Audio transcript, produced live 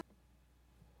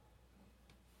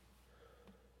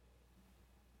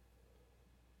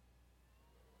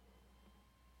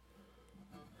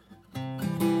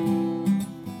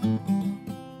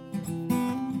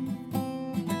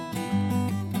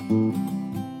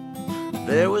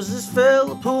There was this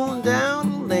fella pulling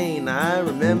down the lane I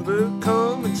remember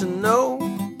coming to know.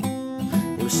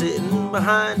 He was sitting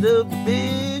behind a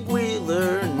big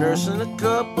wheeler, nursing a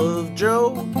cup of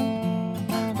joe.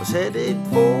 I was headed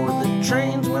for the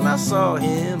trains when I saw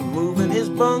him moving his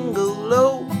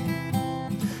bungalow.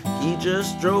 He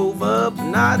just drove up,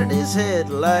 nodded his head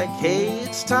like, hey,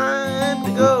 it's time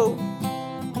to go.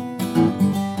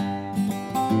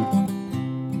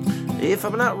 If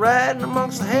I'm not riding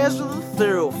amongst the hazards of the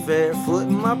thoroughfare,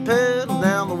 footing my pedal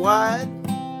down the wide,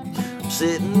 I'm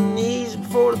sitting easy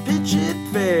before the pitch it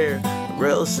fair,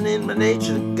 relishing in my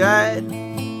nature to guide.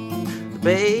 The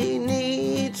bay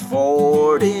needs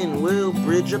fording, we'll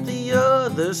bridge up the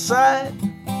other side.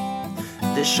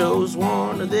 This show's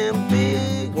one of them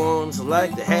big ones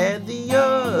like they had the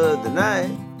other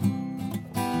night.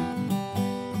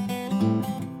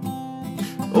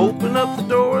 Open up the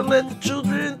door and let the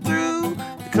children through.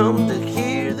 They come to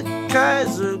hear the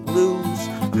Kaiser blues.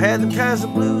 I've had them Kaiser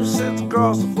blues since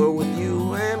across the floor with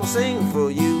you, and I'll sing for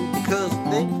you because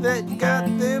I think that you got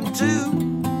them too.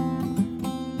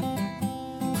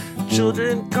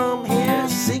 Children come here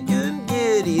seeking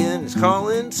Gideon. His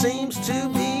calling seems to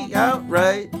be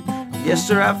outright. Yes,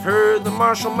 sir, I've heard the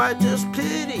marshal might just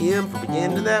pity him for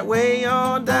beginning that way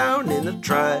on down in the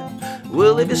tribe.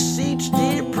 Will they beseech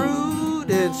dear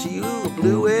Prudence, you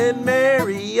blue and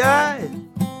merry-eyed,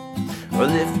 or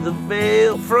lift the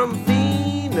veil from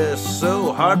Venus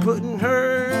so hard put in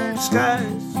her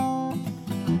disguise?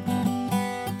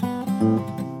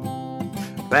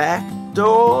 Back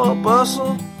door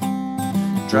bustle,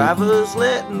 drivers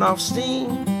letting off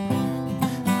steam,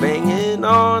 banging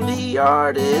on the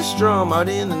artist drum out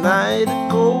in the night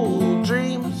of cold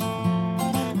dreams.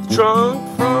 The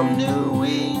trunk from New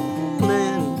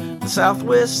England, the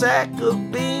southwest sack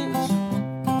of beans,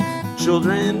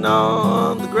 children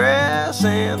on the grass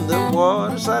and the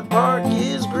waterside park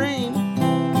is green.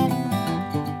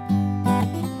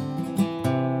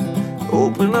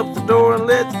 Open up the door and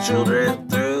let the children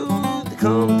through. They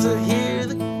come to hear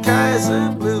the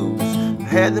Kaiser blues. I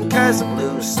had them Kaiser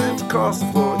blues sent across the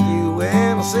floor with you,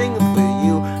 and I'll sing them for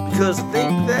you because I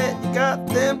think that you got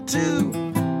them too.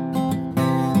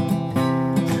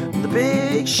 The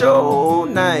big show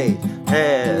night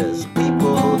has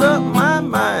peopled up my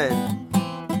mind.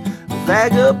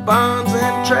 Vagabonds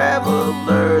and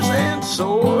travelers and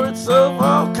sorts of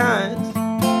all kinds.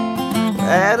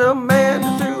 At a man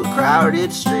through a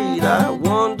crowded street, I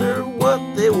wonder what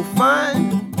they will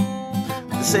find.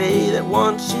 They say that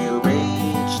once you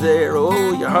reach there,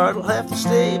 oh, your heart will have to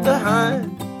stay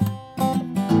behind.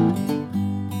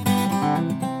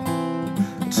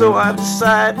 So I've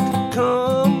decided to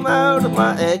come out of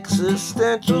my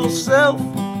existential self,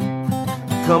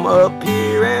 come up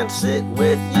here and sit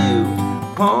with you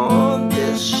upon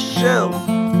this shelf.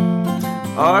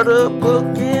 Art a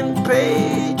book in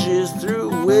pages through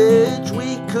which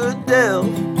we could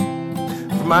delve,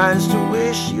 for minds to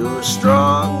wish you a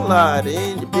strong light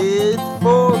and you bid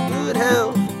for good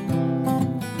health.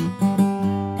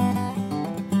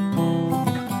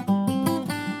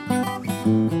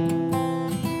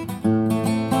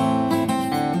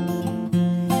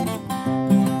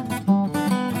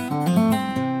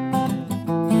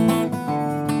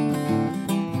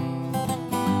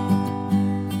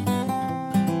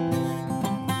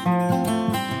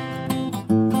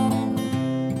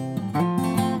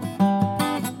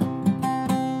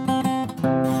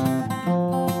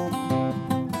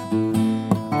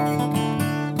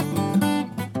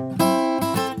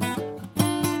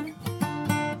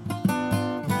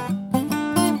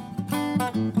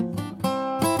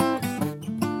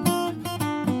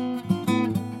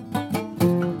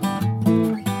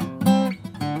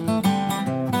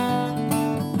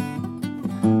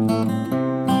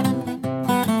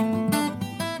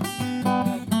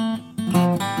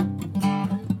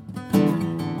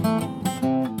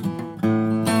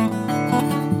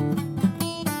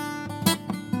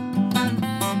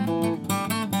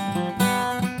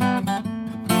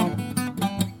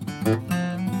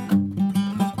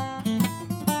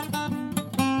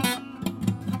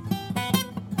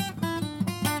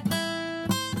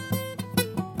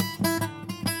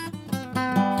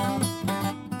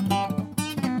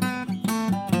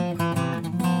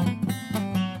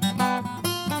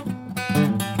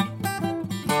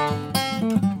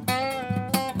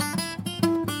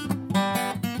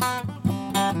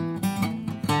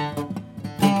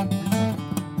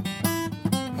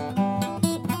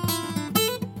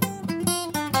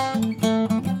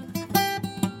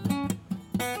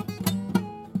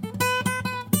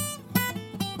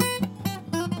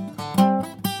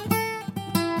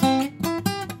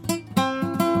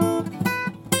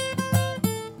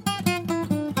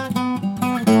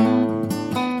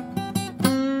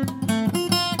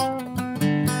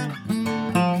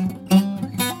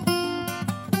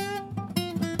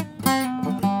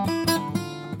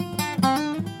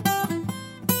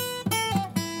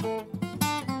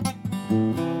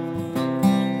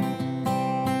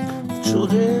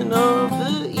 children of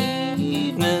the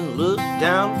evening look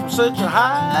down from such a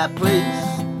high place.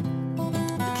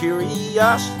 The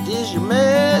curiosity is your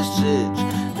message,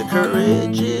 the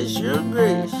courage is your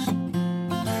grace.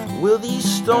 Will these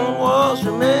stone walls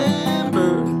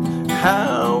remember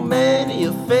how many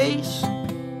a face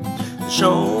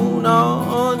shone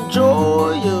on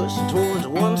joyous towards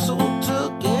one soul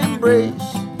took embrace?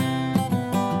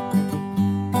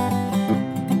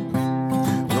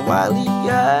 The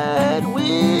wily-eyed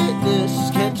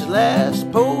witness catch the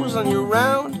last pose on your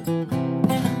round,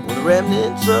 when the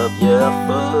remnants of your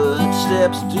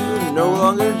footsteps do no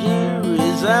longer hear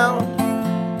resound.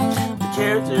 The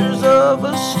characters of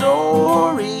a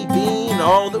story being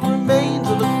all that remains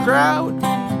of the crowd.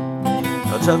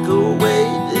 I'll tuck away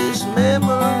this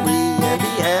memory and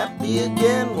be happy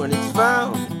again when it's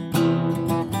found.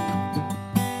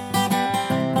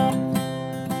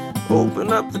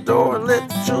 Open up the door and let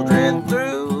the children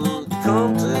through. They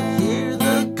come to hear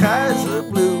the Kaiser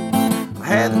blues. I'll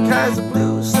have the Kaiser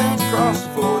blues sing across the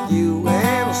floor with you,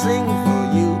 and I'll sing for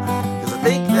you, 'cause I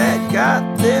think that you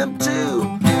got them too.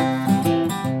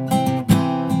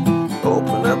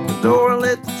 Open up the door and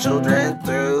let the children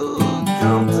through.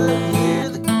 Come to hear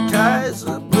the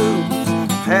Kaiser blues.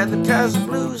 Had the Kaiser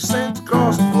blues sent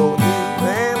across the